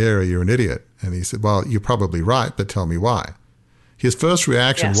area, you're an idiot. And he said, well, you're probably right, but tell me why. His first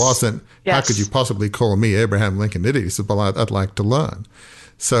reaction wasn't, how could you possibly call me, Abraham Lincoln, idiot? He said, well, I'd like to learn.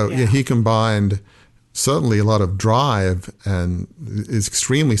 So he combined certainly a lot of drive and is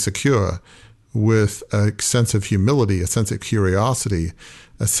extremely secure with a sense of humility, a sense of curiosity,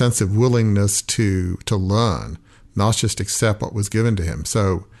 a sense of willingness to learn, not just accept what was given to him.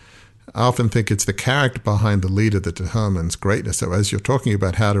 So I often think it's the character behind the leader that determines greatness. So as you're talking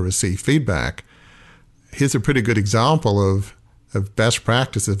about how to receive feedback, here's a pretty good example of best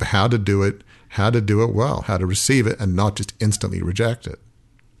practice of how to do it well, how to receive it and not just instantly reject it.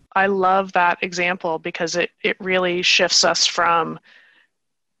 I love that example because it really shifts us from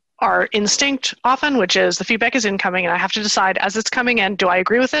our instinct often, which is the feedback is incoming and I have to decide as it's coming in, do I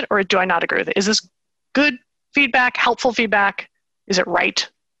agree with it or do I not agree with it? Is this good feedback, helpful feedback? Is it right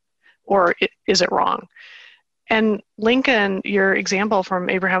or is it wrong? And Lincoln, your example from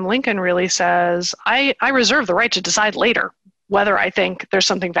Abraham Lincoln really says, I reserve the right to decide later whether I think there's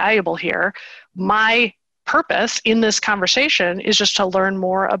something valuable here. My purpose in this conversation is just to learn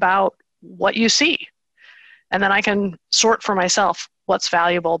more about what you see. And then I can sort for myself what's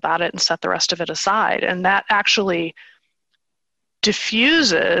valuable about it and set the rest of it aside. And that actually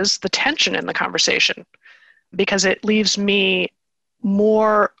diffuses the tension in the conversation because it leaves me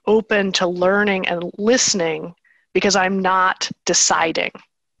more open to learning and listening because I'm not deciding.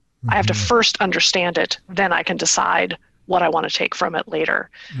 I have to first understand it, then I can decide what I want to take from it later.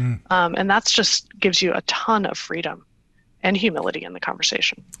 And that's just gives you a ton of freedom and humility in the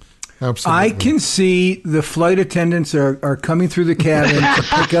conversation. Absolutely. I can see the flight attendants are coming through the cabin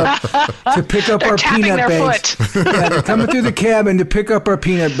to pick up our peanut bags. Yeah, they're coming through the cabin to pick up our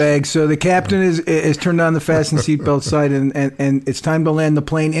peanut bags. So the captain is turned on the fasten seatbelt side, and it's time to land the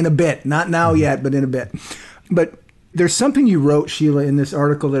plane in a bit. Not now yet, but in a bit. But there's something you wrote, Sheila, in this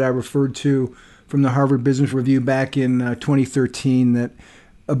article that I referred to from the Harvard Business Review back in 2013 that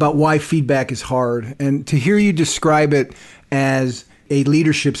about why feedback is hard. And to hear you describe it as a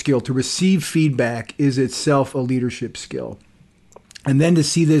leadership skill, to receive feedback is itself a leadership skill. And then to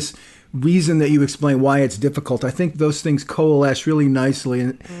see this reason that you explain why it's difficult, I think those things coalesce really nicely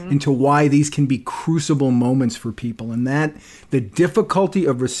into why these can be crucible moments for people. And that the difficulty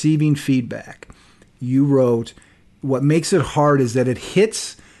of receiving feedback, you wrote, what makes it hard is that it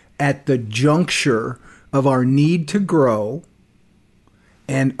hits at the juncture of our need to grow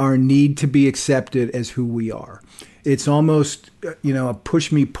and our need to be accepted as who we are. It's almost, a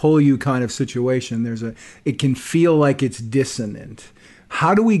push me, pull you kind of situation. It can feel like it's dissonant.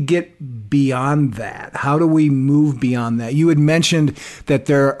 How do we get beyond that? How do we move beyond that? You had mentioned that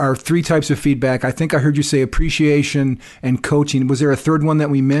there are 3 types of feedback. I think I heard you say appreciation and coaching. Was there a third one that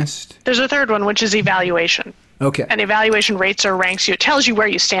we missed? There's a third one, which is evaluation. Okay. And evaluation rates or ranks you. It tells you where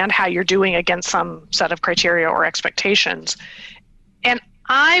you stand, how you're doing against some set of criteria or expectations. And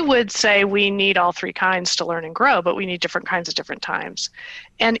I would say we need all 3 kinds to learn and grow, but we need different kinds at different times.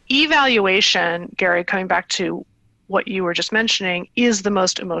 And evaluation, Gary, coming back to what you were just mentioning, is the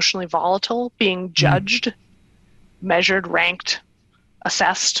most emotionally volatile, being judged, measured, ranked,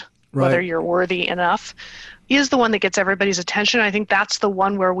 assessed, whether you're worthy enough, is the one that gets everybody's attention. I think that's the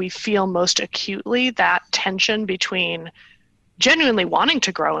one where we feel most acutely that tension between genuinely wanting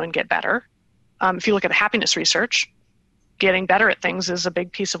to grow and get better. If you look at happiness research, getting better at things is a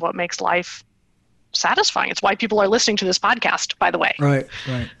big piece of what makes life satisfying. It's why people are listening to this podcast, by the way. Right.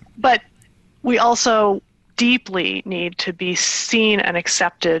 But we also deeply need to be seen and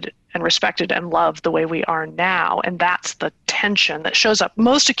accepted and respected and loved the way we are now. And that's the tension that shows up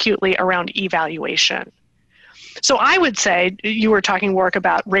most acutely around evaluation. So I would say, you were talking, Warwick,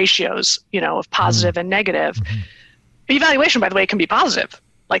 about ratios, of positive and negative. Evaluation, by the way, can be positive.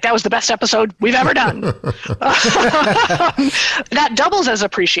 Like, that was the best episode we've ever done. That doubles as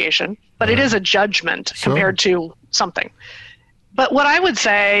appreciation, but it is a judgment compared to something. But what I would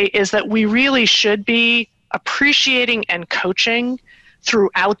say is that we really should be appreciating and coaching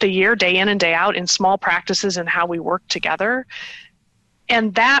throughout the year, day in and day out, in small practices and how we work together.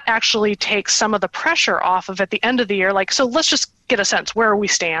 And that actually takes some of the pressure off of, at the end of the year, so let's just get a sense, where we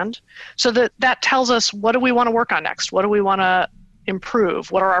stand? So that tells us, what do we want to work on next? What do we want to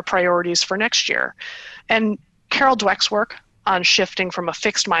improve? What are our priorities for next year? And Carol Dweck's work on shifting from a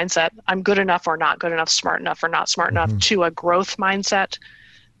fixed mindset, I'm good enough or not good enough, smart enough or not smart enough, to a growth mindset.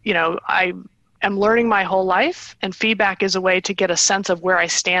 I am learning my whole life, and feedback is a way to get a sense of where I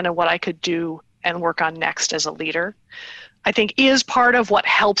stand and what I could do and work on next as a leader. I think is part of what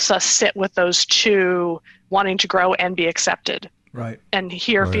helps us sit with those 2, wanting to grow and be accepted. Right. And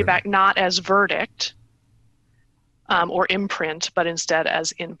hear feedback not as verdict, or imprint, but instead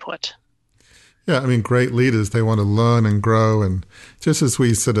as input. Yeah, great leaders, they want to learn and grow. And just as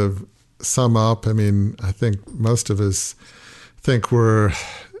we sort of sum up, I think most of us think we're,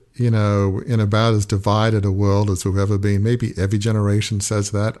 in about as divided a world as we've ever been. Maybe every generation says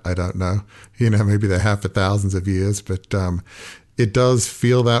that. I don't know. Maybe they have for thousands of years, but it does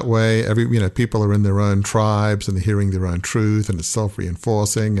feel that way. People are in their own tribes and they're hearing their own truth, and it's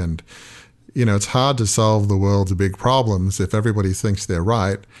self-reinforcing. And it's hard to solve the world's big problems if everybody thinks they're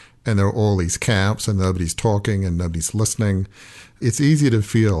right and there are all these camps and nobody's talking and nobody's listening. It's easy to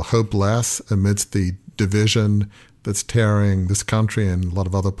feel hopeless amidst the division that's tearing this country and a lot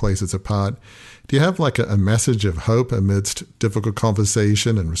of other places apart. Do you have a message of hope amidst difficult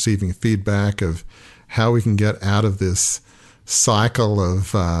conversation and receiving feedback of how we can get out of this cycle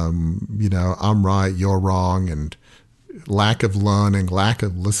of, I'm right, you're wrong, and lack of learning, lack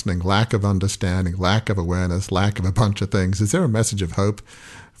of listening, lack of understanding, lack of awareness, lack of a bunch of things? Is there a message of hope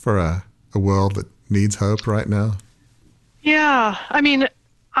for a world that needs hope right now? Yeah,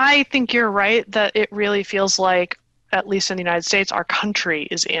 I think you're right that it really feels like, at least in the United States, our country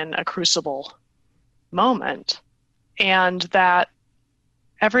is in a crucible moment, and that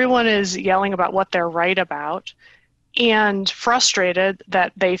everyone is yelling about what they're right about. and frustrated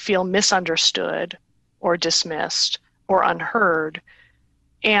that they feel misunderstood or dismissed or unheard,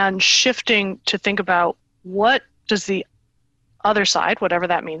 and shifting to think about what does the other side, whatever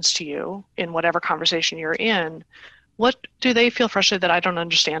that means to you, in whatever conversation you're in, what do they feel frustrated that I don't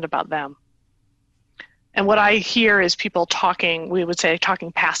understand about them? And what I hear is people talking, we would say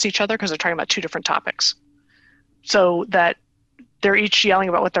talking past each other because they're talking about two different topics. So that they're each yelling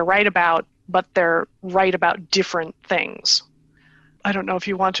about what they're right about, but they're right about different things. I don't know if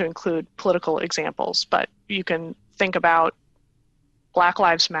you want to include political examples, but you can think about Black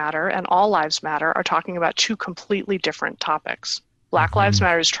Lives Matter and All Lives Matter are talking about two completely different topics. Black Lives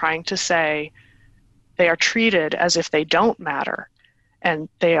Matter is trying to say they are treated as if they don't matter, and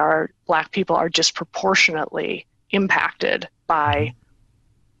Black people are disproportionately impacted by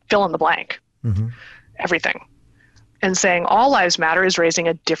fill in the blank, everything. And saying All Lives Matter is raising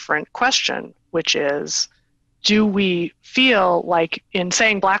a different question, which is, do we feel like in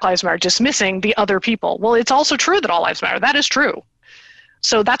saying Black Lives Matter, dismissing the other people? Well, it's also true that all lives matter. That is true.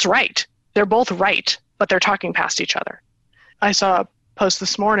 So that's right. They're both right, but they're talking past each other. I saw a post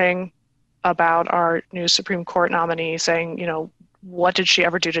this morning about our new Supreme Court nominee saying, what did she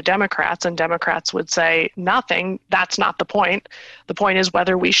ever do to Democrats? And Democrats would say, nothing. That's not the point. The point is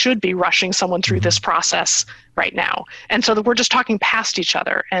whether we should be rushing someone through this process right now. And so we're just talking past each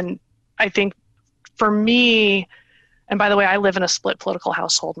other. And I think for me, and by the way, I live in a split political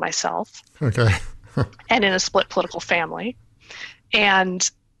household myself. Okay. And in a split political family. And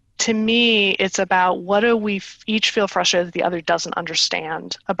to me, it's about what do we each feel frustrated that the other doesn't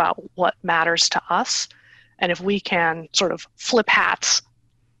understand about what matters to us. And if we can sort of flip hats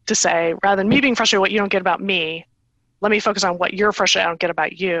to say, rather than me being frustrated what you don't get about me, let me focus on what you're frustrated I don't get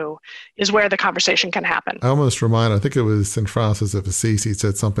about you, is where the conversation can happen. I think it was St. Francis of Assisi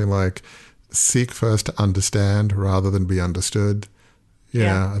said something like, seek first to understand rather than be understood.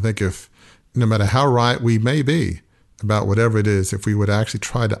 I think if, no matter how right we may be about whatever it is, if we would actually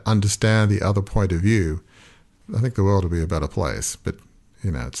try to understand the other point of view, I think the world would be a better place. But,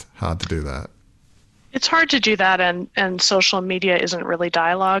 it's hard to do that. It's hard to do that, and social media isn't really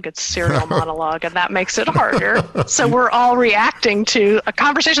dialogue, it's serial monologue, and that makes it harder. So we're all reacting to a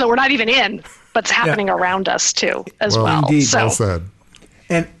conversation that we're not even in, but it's happening around us too, as well. Indeed. So, well said.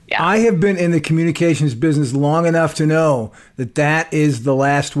 And I have been in the communications business long enough to know that is the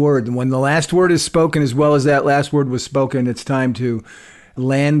last word. And when the last word is spoken, as well as that last word was spoken, it's time to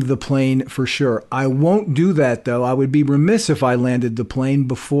land the plane for sure. I won't do that, though. I would be remiss if I landed the plane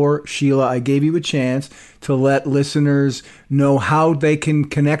before, Sheila, I gave you a chance to let listeners know how they can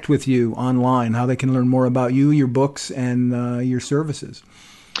connect with you online, how they can learn more about you, your books, and your services.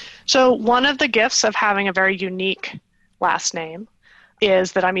 So one of the gifts of having a very unique last name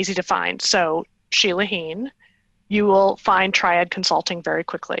is that I'm easy to find. So Sheila Heen, you will find Triad Consulting very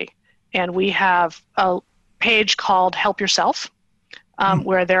quickly. And we have a page called Help Yourself,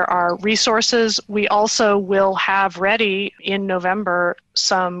 where there are resources. We also will have ready in November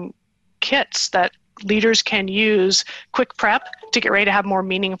some kits that leaders can use, quick prep to get ready to have more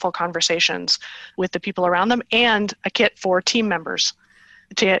meaningful conversations with the people around them, and a kit for team members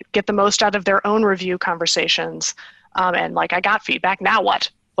to get the most out of their own review conversations. And like, I got feedback, now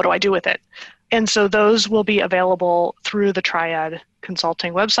what? What do I do with it? And so those will be available through the Triad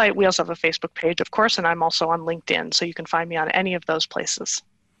Consulting website. We also have a Facebook page, of course, and I'm also on LinkedIn, so you can find me on any of those places.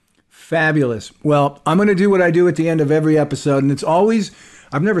 Fabulous. Well, I'm going to do what I do at the end of every episode, and it's always,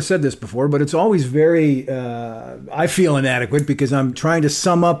 I've never said this before, but it's always very, I feel inadequate because I'm trying to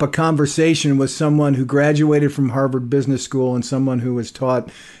sum up a conversation with someone who graduated from Harvard Business School and someone who was taught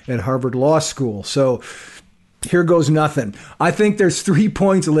at Harvard Law School. So here goes nothing. I think there's 3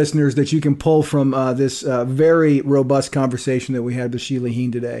 points, listeners, that you can pull from this very robust conversation that we had with Sheila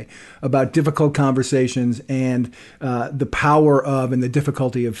Heen today about difficult conversations and the power of and the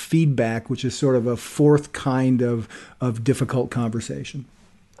difficulty of feedback, which is sort of a fourth kind of difficult conversation.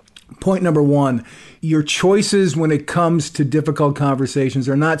 Point number 1, your choices when it comes to difficult conversations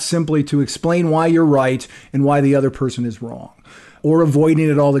are not simply to explain why you're right and why the other person is wrong, or avoiding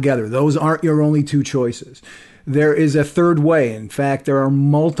it altogether. Those aren't your only 2 choices. There is a third way. In fact, there are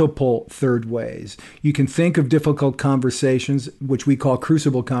multiple third ways. You can think of difficult conversations, which we call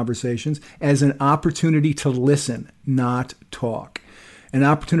crucible conversations, as an opportunity to listen, not talk. An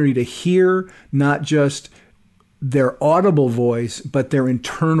opportunity to hear not just their audible voice, but their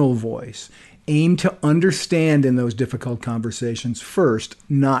internal voice. Aim to understand in those difficult conversations first,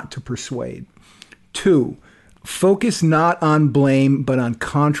 not to persuade. 2, focus not on blame, but on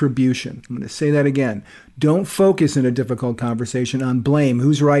contribution. I'm going to say that again. Don't focus in a difficult conversation on blame,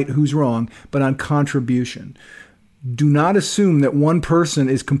 who's right, who's wrong, but on contribution. Do not assume that one person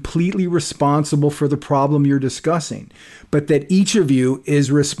is completely responsible for the problem you're discussing, but that each of you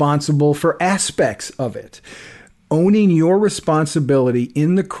is responsible for aspects of it. Owning your responsibility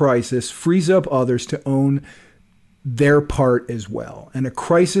in the crisis frees up others to own their part as well. And a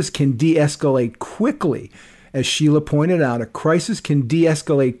crisis can de-escalate quickly. As Sheila pointed out, a crisis can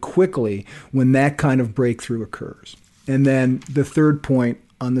de-escalate quickly when that kind of breakthrough occurs. And then the third point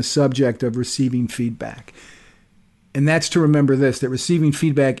on the subject of receiving feedback. And that's to remember this, that receiving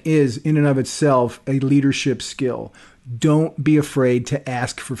feedback is, in and of itself, a leadership skill. Don't be afraid to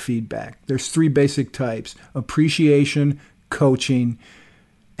ask for feedback. There's 3 basic types: appreciation, coaching,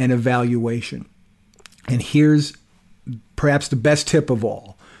 and evaluation. And here's perhaps the best tip of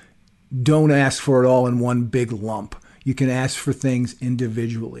all. Don't ask for it all in one big lump. You can ask for things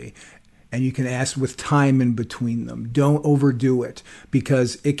individually. And you can ask with time in between them. Don't overdo it,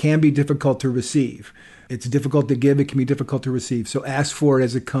 because it can be difficult to receive. It's difficult to give. It can be difficult to receive. So ask for it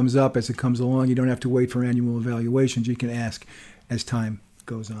as it comes up, as it comes along. You don't have to wait for annual evaluations. You can ask as time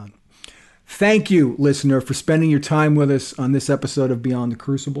goes on. Thank you, listener, for spending your time with us on this episode of Beyond the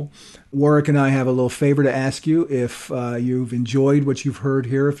Crucible. Warwick and I have a little favor to ask you. If you've enjoyed what you've heard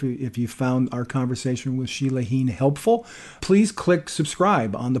here, if you found our conversation with Sheila Heen helpful, please click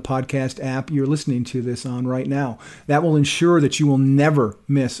subscribe on the podcast app you're listening to this on right now. That will ensure that you will never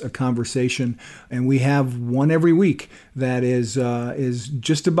miss a conversation. And we have one every week that is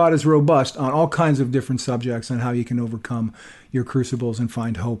just about as robust on all kinds of different subjects on how you can overcome your crucibles and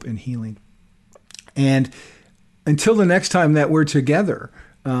find hope and healing. And until the next time that we're together,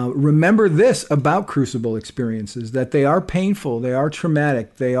 remember this about crucible experiences, that they are painful, they are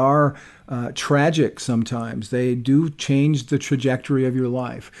traumatic, they are tragic sometimes. They do change the trajectory of your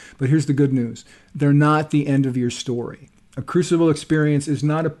life. But here's the good news. They're not the end of your story. A crucible experience is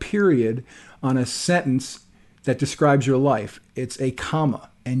not a period on a sentence that describes your life. It's a comma,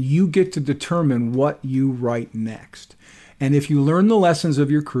 and you get to determine what you write next. And if you learn the lessons of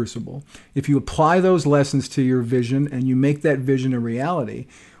your crucible, if you apply those lessons to your vision and you make that vision a reality,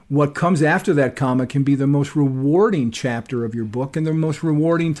 what comes after that comma can be the most rewarding chapter of your book and the most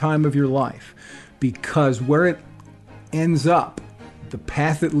rewarding time of your life. Because where it ends up, the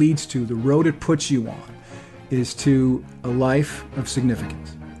path it leads to, the road it puts you on, is to a life of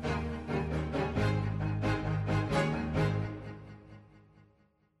significance.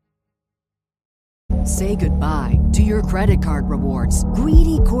 Say goodbye to your credit card rewards.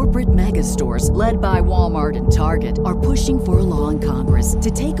 Greedy corporate mega stores, led by Walmart and Target, are pushing for a law in Congress to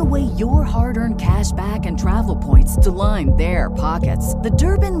take away your hard-earned cash back and travel points to line their pockets. The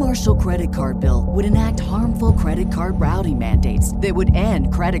Durbin-Marshall credit card bill would enact harmful credit card routing mandates that would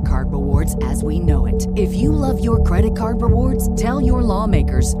end credit card rewards as we know it. If you love your credit card rewards, tell your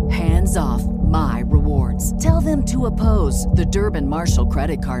lawmakers, hands off my rewards. Tell them to oppose the Durbin-Marshall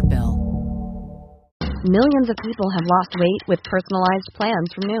credit card bill. Millions of people have lost weight with personalized plans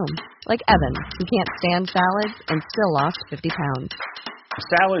from Noom. Like Evan, who can't stand salads and still lost 50 pounds.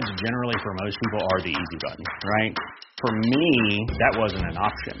 Salads generally for most people are the easy button, right? For me, that wasn't an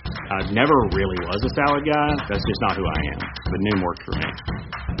option. I never really was a salad guy. That's just not who I am. But Noom worked for me.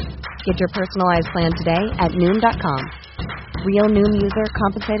 Get your personalized plan today at Noom.com. Real Noom user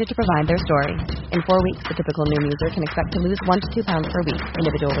compensated to provide their story. In 4 weeks, the typical Noom user can expect to lose 1 to 2 pounds per week.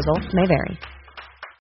 Individual results may vary.